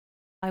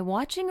By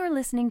watching or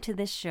listening to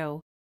this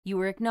show, you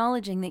are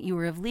acknowledging that you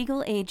are of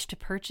legal age to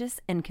purchase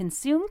and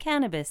consume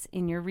cannabis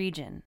in your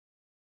region.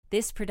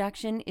 This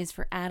production is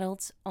for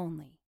adults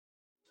only.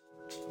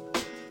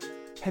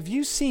 Have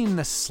you seen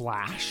The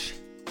Slash?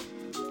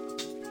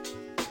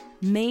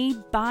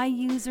 Made by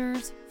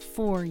users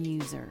for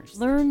users.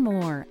 Learn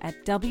more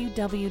at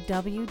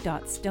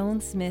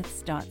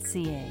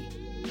www.stonesmiths.ca.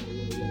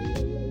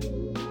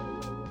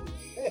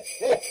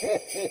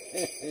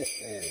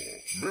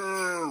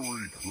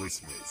 Merry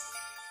Christmas.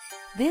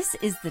 This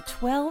is the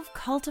 12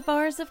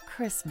 Cultivars of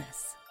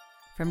Christmas.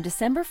 From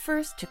December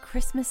 1st to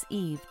Christmas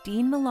Eve,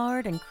 Dean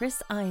Millard and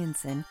Chris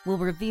Ianson will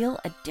reveal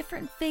a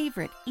different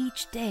favorite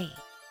each day.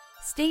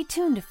 Stay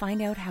tuned to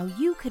find out how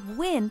you could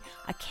win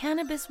a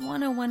Cannabis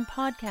 101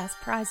 podcast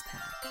prize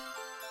pack.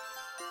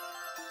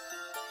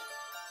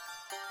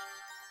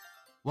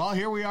 Well,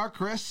 here we are,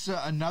 Chris,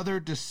 another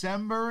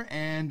December,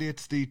 and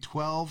it's the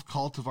 12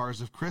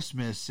 Cultivars of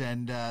Christmas,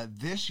 and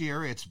this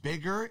year it's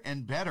bigger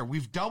and better.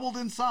 We've doubled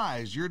in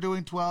size. You're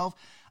doing 12,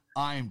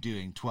 I'm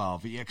doing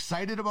 12. Are you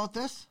excited about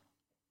this?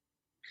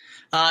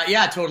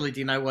 Yeah, totally,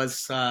 Dean. I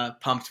was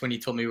pumped when you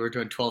told me we were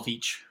doing 12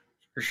 each,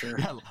 for sure.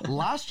 Yeah,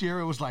 last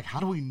year it was like,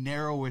 how do we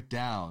narrow it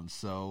down?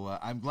 So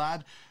I'm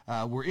glad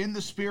we're in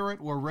the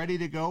spirit, we're ready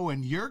to go,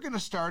 and you're going to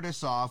start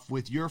us off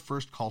with your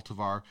first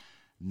cultivar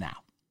now.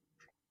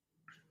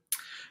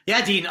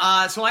 Yeah, Dean.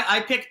 So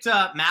I picked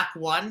Map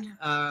 1,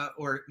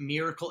 or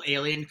Miracle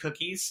Alien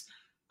Cookies.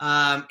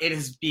 It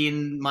has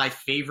been my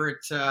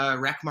favorite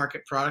rec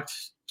market product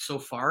so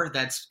far.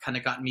 That's kind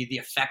of gotten me the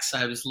effects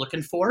I was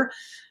looking for.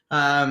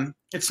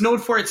 It's known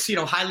for its,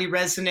 highly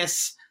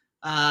resinous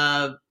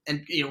and,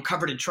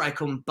 covered in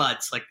trichome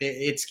buds. Like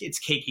it's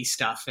cakey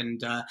stuff.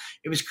 And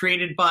it was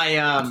created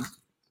by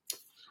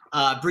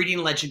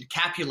breeding legend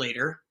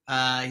Capulator.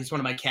 He's one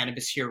of my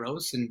cannabis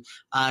heroes, and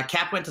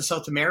Cap went to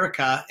South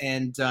America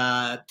and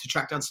to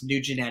track down some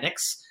new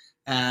genetics,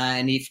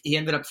 and he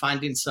ended up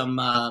finding some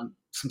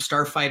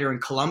Starfighter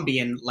and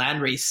Colombian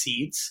landrace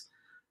seeds,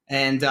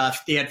 and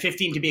they had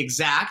 15 to be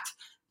exact,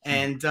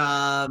 and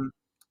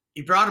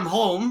he brought them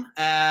home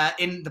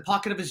in the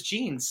pocket of his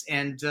jeans,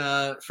 and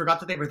forgot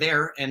that they were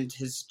there, and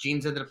his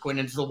jeans ended up going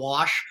into the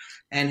wash.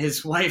 And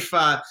his wife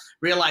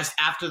realized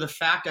after the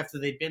fact, after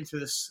they'd been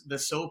through the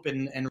soap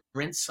and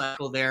rinse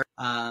cycle there,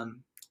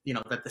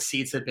 that the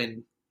seeds had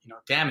been,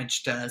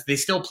 damaged. They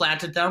still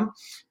planted them.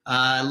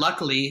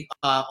 Luckily,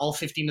 all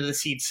 15 of the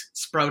seeds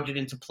sprouted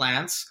into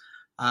plants.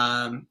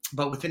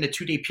 But within a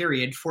 2-day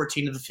period,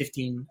 14 of the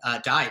 15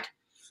 died.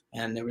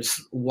 And there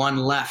was one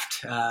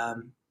left.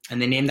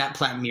 And they named that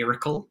plant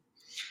Miracle.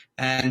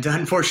 And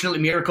unfortunately,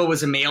 Miracle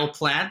was a male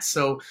plant,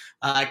 so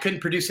I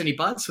couldn't produce any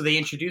buds. So they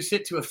introduced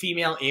it to a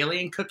female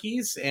alien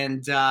cookies,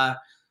 and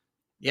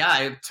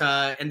it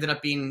ended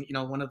up being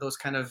one of those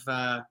kind of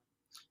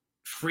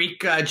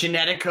freak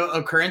genetic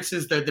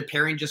occurrences. The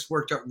pairing just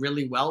worked out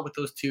really well with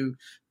those two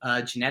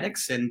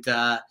genetics, and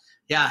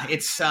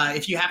it's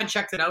if you haven't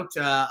checked it out,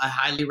 I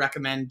highly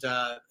recommend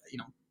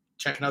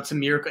checking out some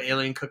Miracle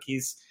Alien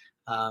Cookies.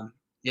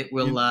 It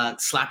will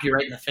slap you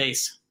right in the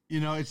face.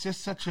 It's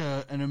just such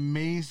an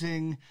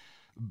amazing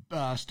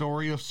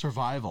story of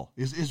survival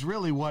is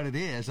really what it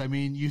is. I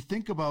mean, you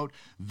think about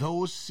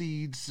those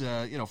seeds,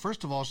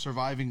 first of all,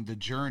 surviving the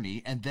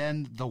journey, and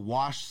then the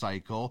wash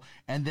cycle,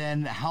 and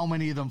then how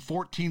many of them,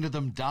 14 of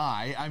them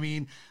die. I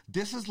mean,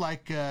 this is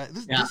like,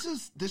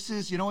 this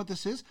is, you know what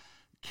this is?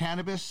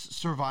 Cannabis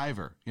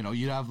Survivor.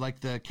 You have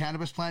like the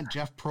cannabis plant,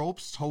 Jeff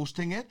Probst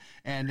hosting it,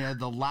 and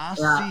the last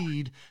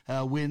seed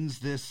wins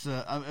this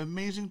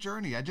amazing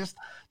journey.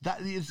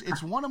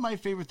 It's one of my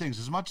favorite things.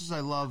 As much as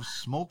I love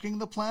smoking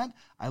the plant,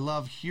 I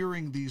love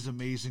hearing these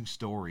amazing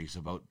stories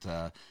about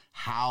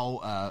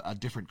how a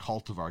different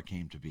cultivar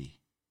came to be.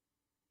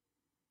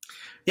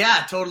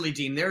 Yeah, totally,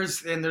 Dean.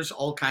 There's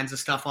all kinds of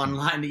stuff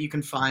online that you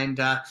can find.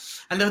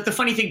 And the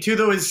funny thing too,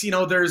 though, is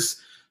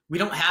we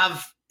don't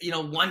have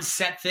one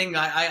set thing.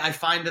 I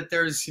find that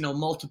there's,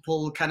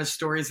 multiple kind of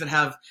stories that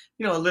have,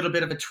 a little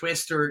bit of a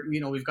twist, or,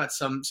 we've got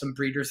some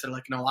breeders that are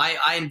like, no,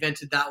 I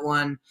invented that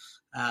one.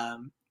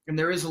 And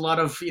there is a lot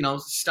of,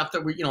 stuff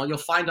that you'll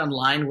find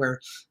online where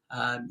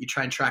you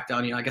try and track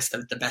down, I guess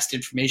the best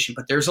information,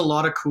 but there's a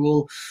lot of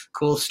cool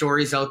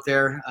stories out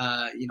there,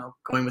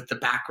 going with the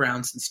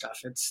backgrounds and stuff.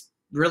 It's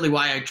really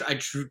why I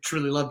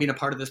truly love being a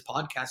part of this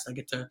podcast. I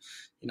get to,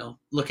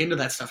 look into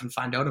that stuff and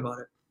find out about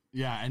it.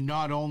 Yeah, and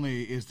not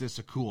only is this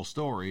a cool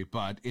story,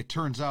 but it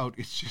turns out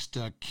it's just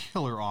a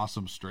killer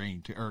awesome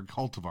strain or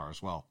cultivar as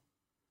well.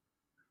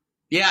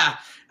 Yeah,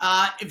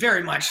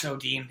 very much so,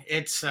 Dean.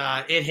 It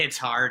hits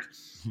hard.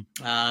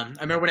 I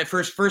remember when it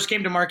first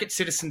came to market,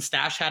 Citizen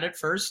Stash had it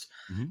first.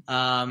 Mm-hmm.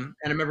 And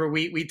I remember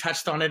we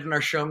touched on it in our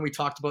show, and we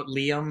talked about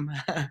Liam,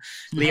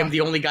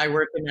 the only guy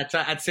working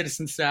at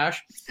Citizen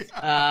Stash.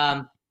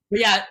 But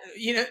yeah,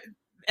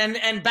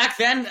 and back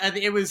then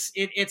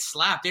it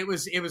slapped. It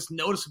was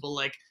noticeable,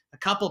 like a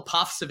couple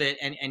puffs of it,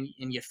 and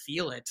you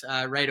feel it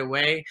right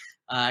away.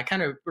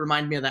 Kind of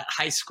reminded me of that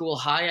high school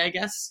high, I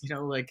guess.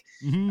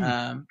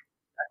 Mm-hmm.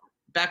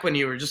 back when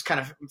you were just kind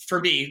of, for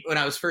me, when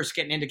I was first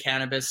getting into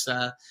cannabis,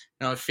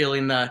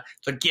 feeling the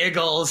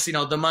giggles, the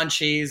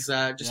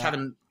munchies,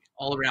 having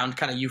all around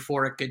kind of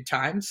euphoric good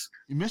times.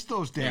 You miss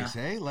those days,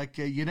 eh? Like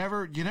you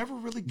never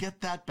really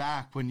get that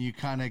back when you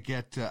kind of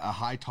get a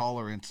high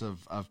tolerance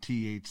of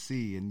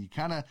THC, and you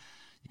kind of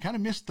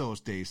miss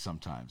those days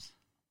sometimes.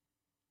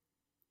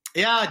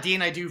 Yeah,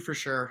 Dean, I do for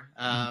sure.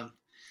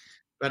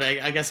 But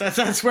I guess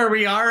that's where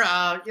we are.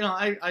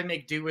 I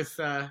make do with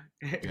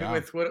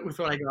with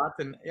what I got,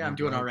 and I'm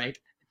doing all right.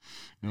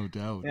 No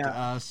doubt.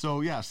 Yeah.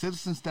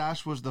 Citizen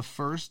Stash was the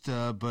first,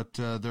 but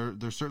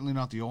they're certainly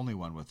not the only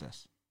one with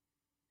this.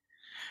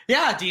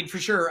 Yeah, Dean, for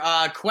sure.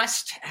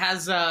 Quest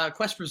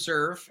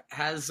Reserve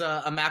has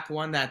a Mac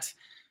 1 that,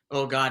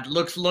 oh God,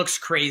 looks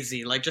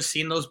crazy. Like just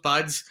seeing those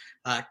buds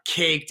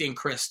caked in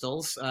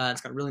crystals.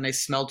 It's got a really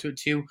nice smell to it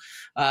too.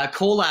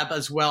 Collab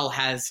as well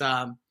has.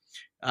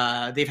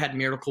 They've had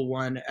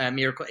Miracle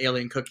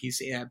Alien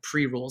cookies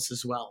pre-rolls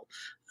as well.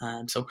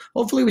 So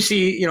hopefully we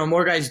see,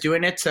 more guys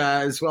doing it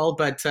as well.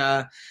 But,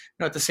 at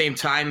the same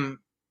time,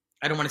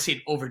 I don't want to see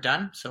it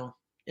overdone. So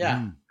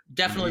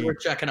definitely worth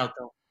checking out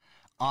though.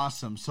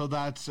 Awesome. So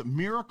that's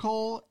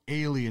Miracle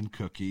Alien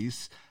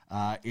cookies.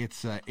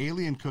 It's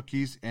Alien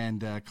cookies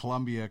and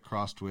Columbia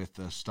crossed with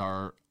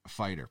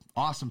Starfighter.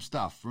 Awesome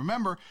stuff.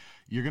 Remember,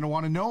 you're going to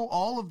want to know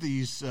all of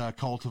these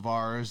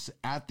cultivars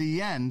at the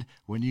end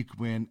when you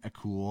win a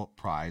cool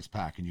prize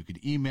pack. And you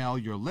can email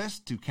your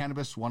list to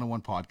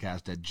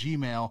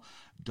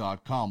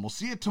cannabis101podcast@gmail.com. We'll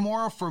see you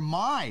tomorrow for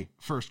my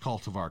first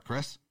cultivar,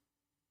 Chris.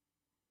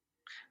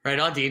 Right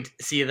on, Dean.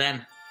 See you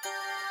then.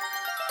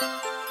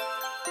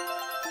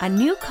 A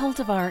new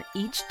cultivar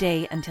each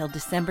day until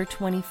December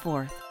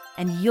 24th.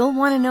 And you'll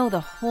want to know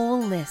the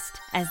whole list,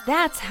 as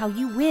that's how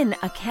you win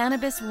a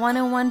Cannabis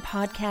 101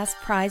 podcast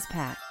prize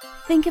pack.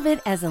 Think of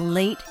it as a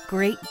late,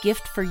 great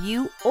gift for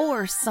you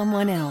or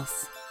someone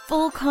else.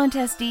 Full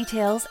contest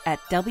details at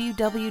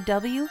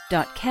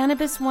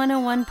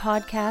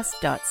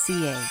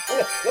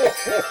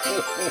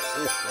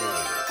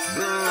www.cannabis101podcast.ca.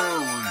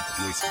 Merry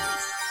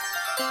Christmas.